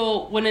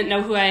 People wouldn't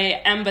know who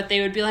I am, but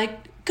they would be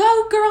like,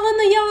 go girl in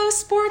the yellow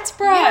sports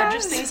bra. Yes.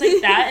 Just things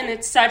like that. And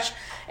it's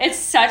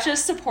such a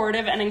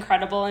supportive and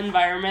incredible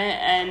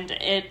environment, and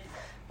it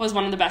was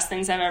one of the best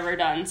things I've ever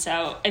done.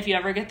 So if you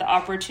ever get the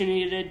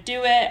opportunity to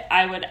do it,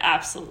 I would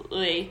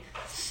absolutely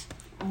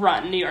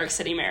run New York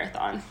City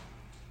Marathon.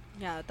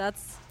 Yeah,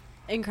 that's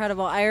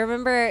incredible. I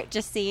remember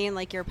just seeing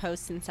like your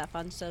posts and stuff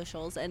on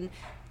socials, and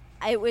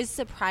it was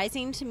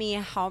surprising to me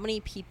how many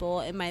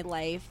people in my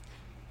life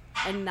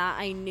and that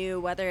I knew,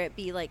 whether it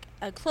be like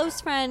a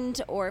close friend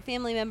or a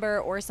family member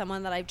or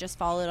someone that I've just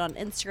followed on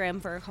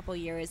Instagram for a couple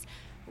years,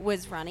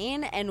 was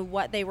running and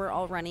what they were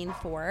all running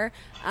for.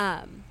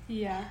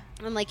 Yeah.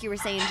 And like you were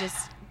saying,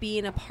 just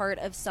being a part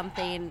of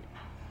something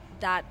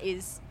that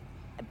is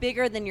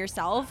bigger than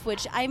yourself,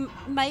 which I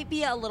might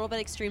be a little bit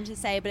extreme to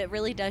say, but it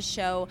really does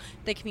show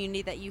the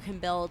community that you can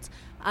build,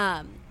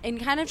 and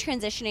kind of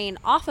transitioning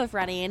off of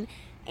running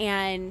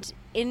and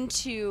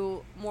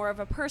into more of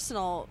a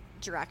personal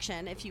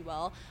direction, if you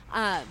will.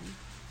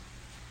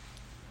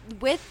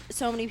 With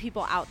so many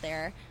people out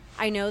there,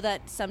 I know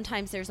that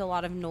sometimes there's a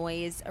lot of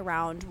noise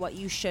around what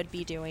you should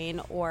be doing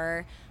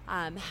or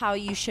how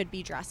you should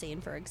be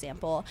dressing, for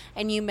example.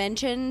 And you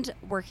mentioned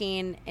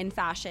working in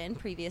fashion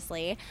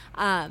previously,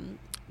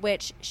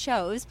 which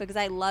shows, because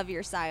I love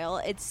your style.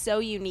 It's so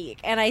unique.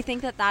 And I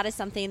think that that is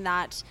something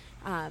that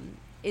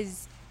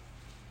is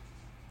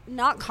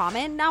not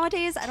common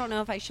nowadays. I don't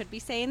know if I should be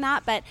saying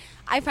that, but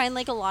I find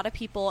like a lot of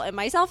people, and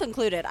myself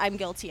included, I'm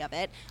guilty of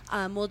it,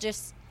 will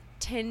just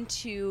tend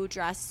to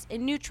dress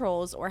in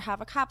neutrals or have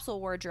a capsule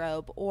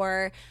wardrobe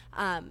or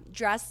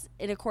dress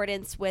in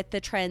accordance with the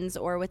trends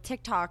or with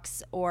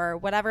TikToks or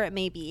whatever it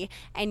may be.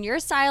 And your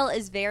style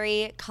is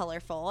very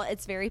colorful.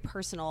 It's very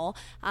personal.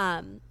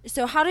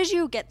 So how did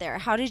you get there?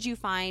 How did you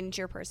find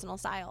your personal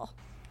style?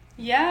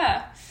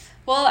 Yeah.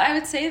 Well, I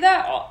would say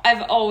that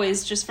I've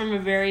always, just from a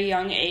very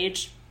young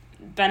age,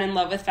 been in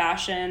love with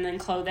fashion and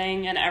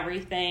clothing and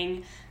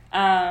everything.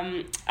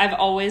 I've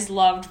always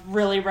loved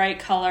really bright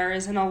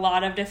colors and a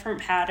lot of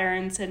different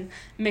patterns and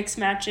mix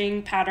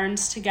matching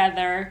patterns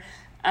together.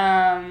 But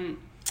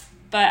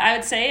I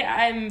would say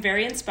I'm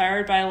very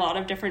inspired by a lot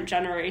of different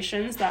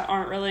generations that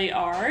aren't really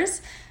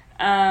ours.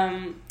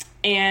 And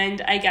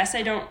I guess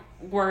I don't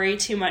worry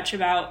too much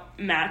about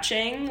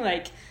matching.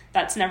 Like,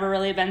 that's never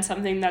really been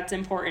something that's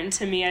important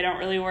to me. I don't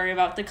really worry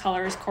about the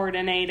colors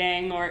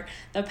coordinating or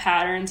the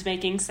patterns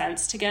making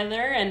sense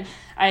together. And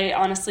I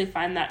honestly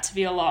find that to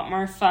be a lot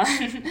more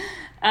fun.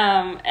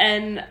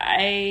 And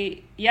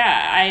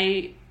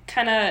I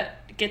kind of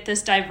get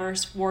this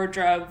diverse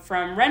wardrobe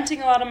from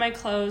renting a lot of my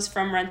clothes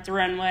from Rent the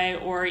Runway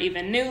or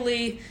even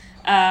Nuuly.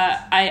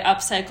 I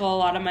upcycle a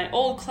lot of my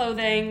old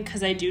clothing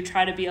because I do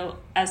try to be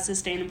as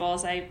sustainable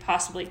as I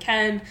possibly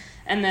can.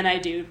 And then I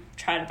do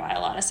try to buy a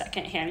lot of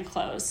secondhand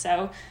clothes.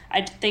 So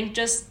I think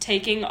just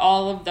taking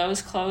all of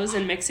those clothes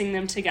and mixing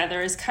them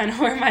together is kind of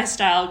where my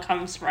style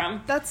comes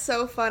from. That's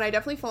so fun. I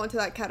definitely fall into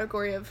that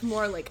category of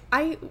more like,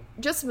 I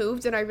just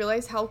moved and I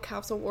realized how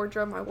capsule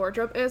wardrobe my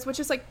wardrobe is, which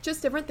is like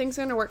just different things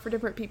are going to work for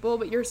different people,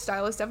 but your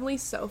style is definitely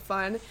so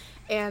fun.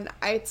 And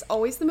it's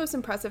always the most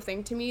impressive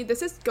thing to me.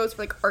 This goes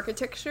for like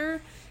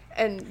architecture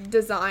and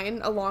design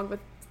along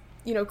with,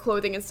 you know,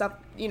 clothing and stuff,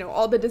 you know,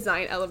 all the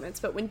design elements.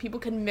 But when people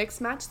can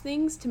mix match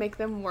things to make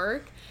them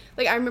work,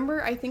 like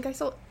I think I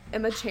saw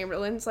Emma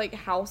Chamberlain's like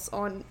house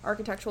on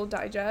Architectural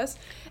Digest,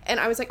 and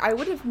I was like, I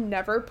would have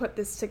never put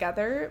this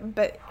together,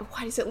 but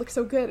why does it look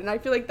so good? And I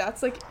feel like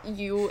that's like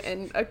you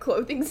in a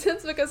clothing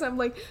sense, because I'm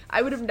like,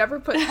 I would have never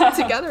put it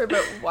together,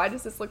 but why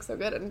does this look so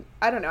good? And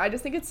I don't know, I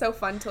just think it's so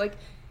fun to like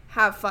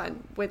have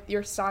fun with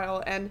your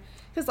style, and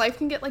because life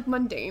can get like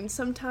mundane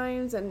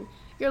sometimes, and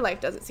your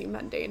life doesn't seem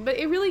mundane, but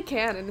it really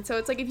can. And so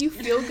it's like, if you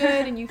feel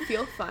good and you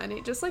feel fun,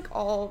 it just like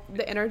all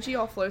the energy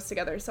all flows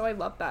together. So I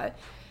love that.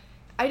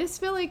 I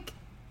just feel like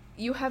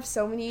you have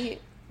so many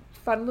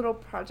fun little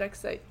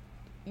projects that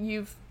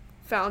you've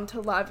found to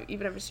love,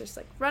 even if it's just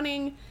like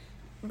running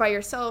by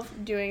yourself,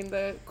 doing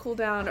the cool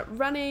down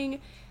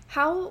running.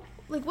 How,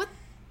 like, what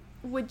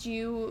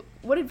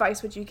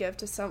advice would you give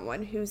to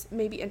someone who's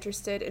maybe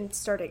interested in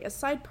starting a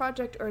side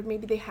project, or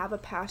maybe they have a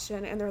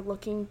passion and they're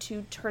looking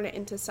to turn it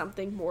into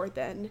something more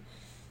than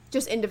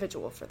just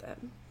individual for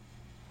them?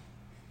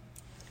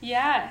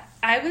 Yeah,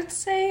 I would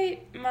say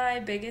my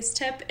biggest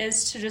tip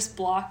is to just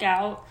block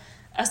out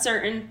a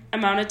certain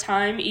amount of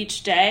time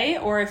each day,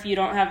 or if you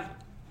don't have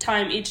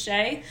time each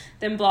day,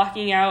 then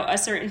blocking out a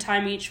certain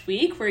time each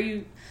week where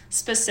you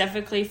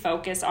specifically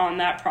focus on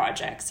that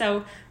project.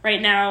 So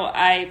right now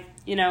I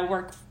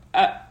work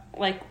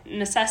like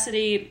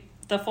necessity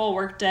the full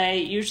work day,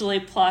 usually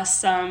plus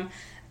some,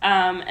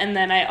 and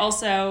then I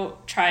also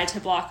try to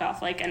block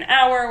off like an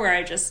hour where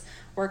I just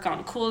work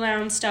on cool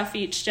down stuff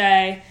each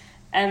day,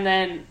 and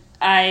then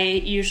I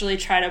usually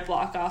try to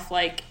block off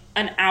like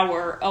an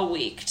hour a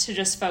week to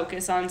just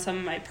focus on some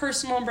of my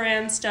personal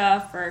brand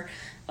stuff, or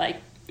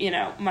like,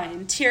 my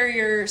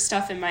interior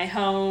stuff in my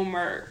home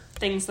or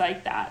things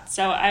like that.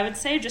 So I would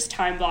say just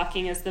time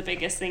blocking is the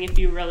biggest thing if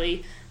you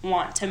really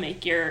want to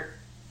make your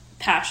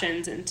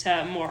passions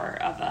into more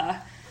of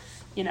a,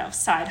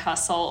 side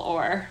hustle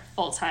or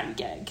full-time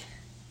gig.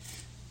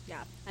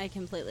 Yeah, I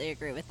completely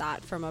agree with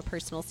that. From a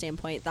personal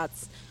standpoint,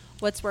 that's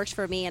what's worked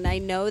for me. And I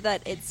know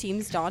that it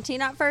seems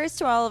daunting at first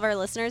to all of our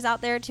listeners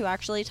out there to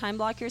actually time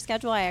block your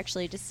schedule. I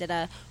actually just did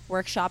a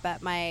workshop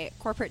at my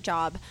corporate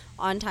job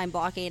on time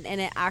blocking,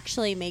 and it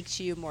actually makes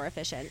you more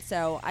efficient.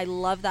 So I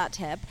love that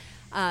tip.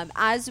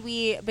 As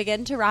we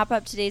begin to wrap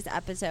up today's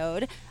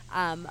episode,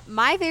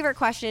 my favorite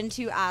question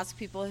to ask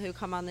people who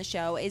come on the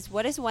show is,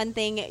 what is one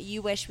thing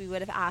you wish we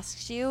would have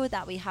asked you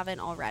that we haven't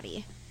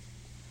already?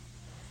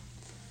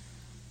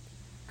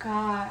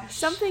 Gosh.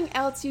 Something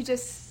else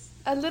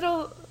a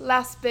little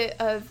last bit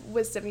of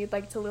wisdom you'd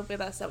like to live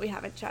with us that we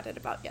haven't chatted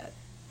about yet.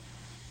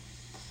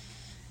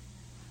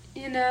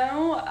 You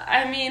know,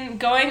 I mean,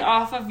 going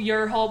off of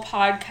your whole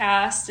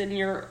podcast and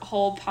your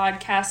whole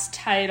podcast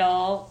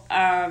title,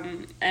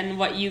 and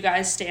what you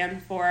guys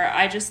stand for,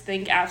 I just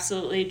think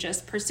absolutely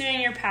just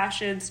pursuing your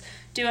passions,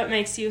 do what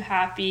makes you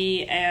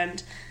happy,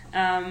 and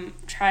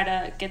try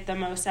to get the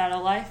most out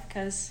of life,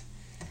 because,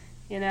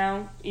 you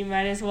know, you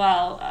might as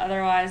well.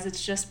 Otherwise,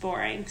 it's just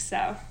boring.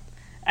 So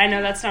I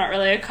know that's not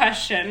really a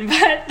question,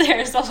 but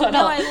there's a little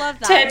I love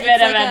that.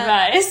 tidbit of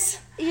advice.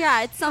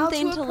 Yeah, it's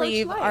something to to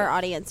leave life. our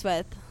audience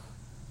with.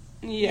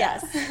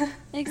 Yes.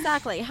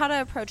 Exactly. How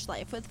to approach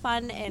life with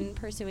fun and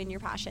pursuing your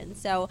passion.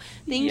 So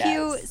thank Yes.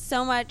 you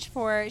so much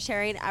for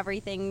sharing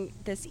everything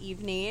this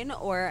evening,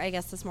 or I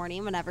guess this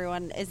morning when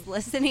everyone is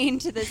listening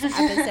to this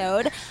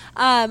episode.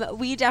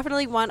 We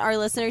definitely want our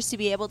listeners to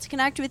be able to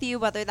connect with you,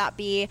 whether that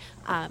be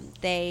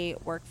they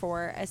work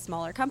for a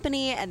smaller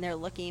company and they're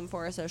looking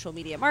for social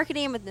media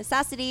marketing with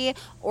necessity,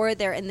 or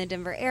they're in the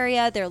Denver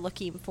area, they're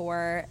looking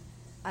for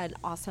an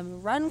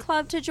awesome run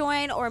club to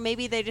join, or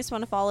maybe they just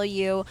want to follow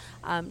you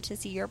to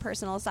see your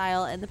personal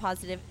style and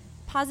the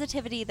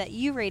positivity that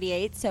you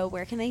radiate. So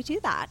where can they do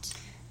that?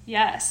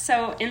 Yes.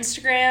 So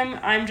Instagram,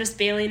 I'm just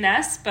Bailey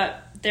Ness,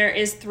 but there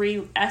is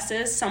 3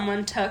 S's.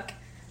 Someone took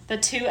the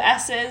 2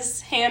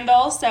 S's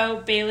handle.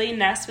 So Bailey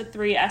Ness with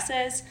 3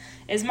 S's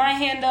is my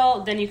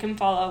handle. Then you can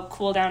follow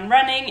Cool Down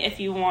Running if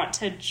you want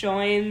to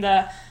join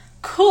the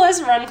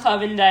coolest run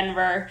club in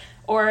Denver.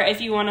 Or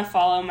if you want to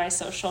follow my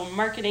social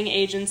marketing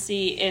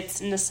agency, it's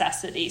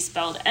Necessity,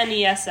 spelled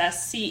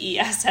Nesscessity.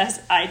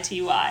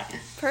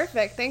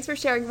 Perfect. Thanks for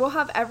sharing. We'll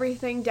have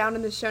everything down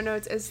in the show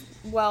notes, as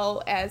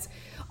well as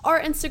our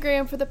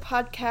Instagram for the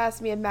podcast,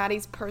 me and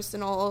Maddie's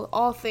personal,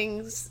 all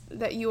things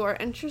that you are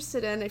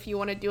interested in. If you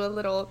want to do a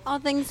little... All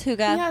things Huga.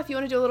 Yeah, if you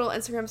want to do a little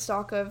Instagram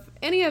stalk of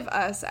any of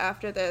us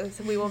after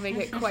this, we will make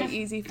it quite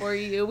easy for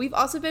you. We've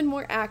also been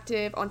more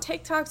active on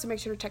TikTok, so make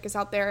sure to check us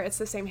out there. It's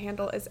the same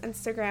handle as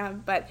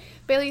Instagram. But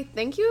Bailey,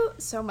 thank you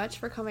so much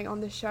for coming on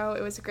the show.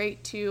 It was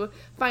great to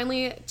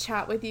finally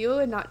chat with you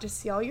and not just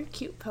see all your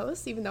cute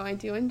posts, even though I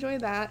do enjoy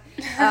that.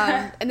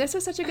 And this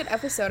was such a good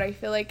episode. I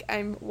feel like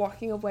I'm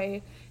walking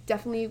away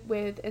definitely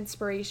with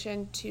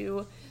inspiration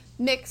to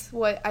mix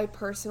what I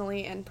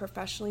personally and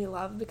professionally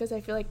love, because I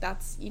feel like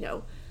that's, you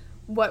know,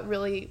 what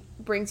really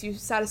brings you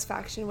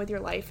satisfaction with your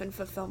life and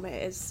fulfillment,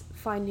 is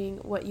finding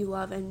what you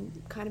love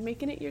and kind of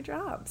making it your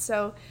job.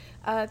 So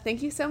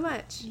thank you so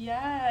much.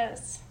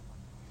 Yes.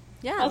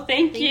 Yeah. Well,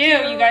 thank you.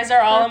 You guys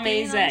are all for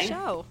being on the amazing.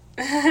 show.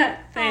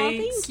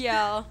 Thanks. Thank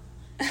you.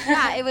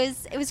 Yeah,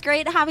 it was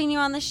great having you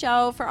on the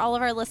show. For all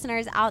of our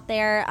listeners out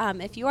there,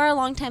 if you are a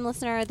longtime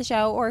listener of the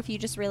show, or if you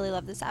just really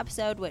love this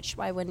episode, which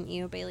why wouldn't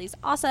you? Bailey's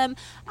awesome.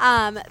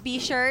 Be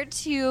sure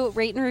to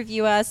rate and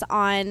review us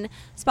on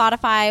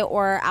Spotify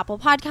or Apple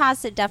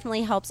Podcasts. It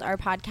definitely helps our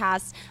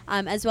podcast,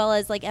 as well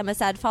as, like Emma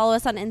said, follow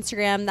us on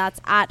Instagram. That's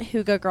at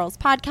Hygge Girls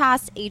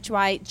Podcast,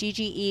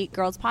 HYGGE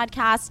Girls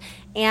Podcast.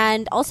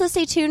 And also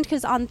stay tuned,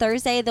 because on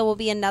Thursday there will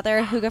be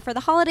another Hygge for the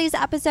Holidays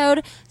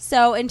episode.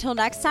 So until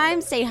next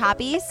time, stay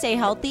happy, stay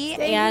healthy,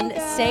 and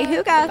stay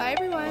Hygge. Bye,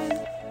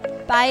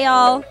 everyone. Bye,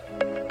 y'all.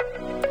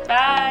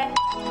 Bye.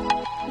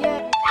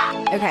 Yeah.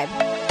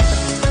 Okay.